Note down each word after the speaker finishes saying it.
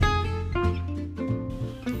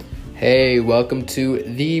Hey, welcome to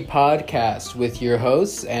the podcast with your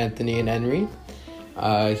hosts, Anthony and Henry.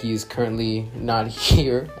 He's currently not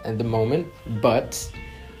here at the moment, but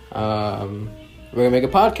we're going to make a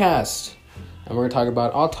podcast. And we're going to talk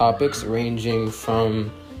about all topics ranging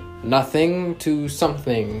from nothing to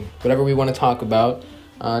something. Whatever we want to talk about.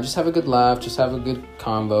 Just have a good laugh, just have a good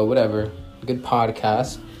combo, whatever. A good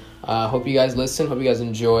podcast. Hope you guys listen, hope you guys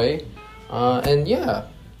enjoy. We'll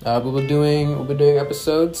be doing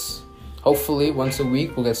episodes. Hopefully once a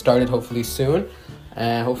week. We'll get started hopefully soon.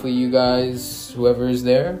 And hopefully you guys, whoever is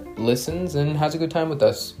there, listens and has a good time with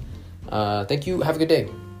us. Thank you. Have a good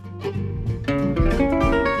day.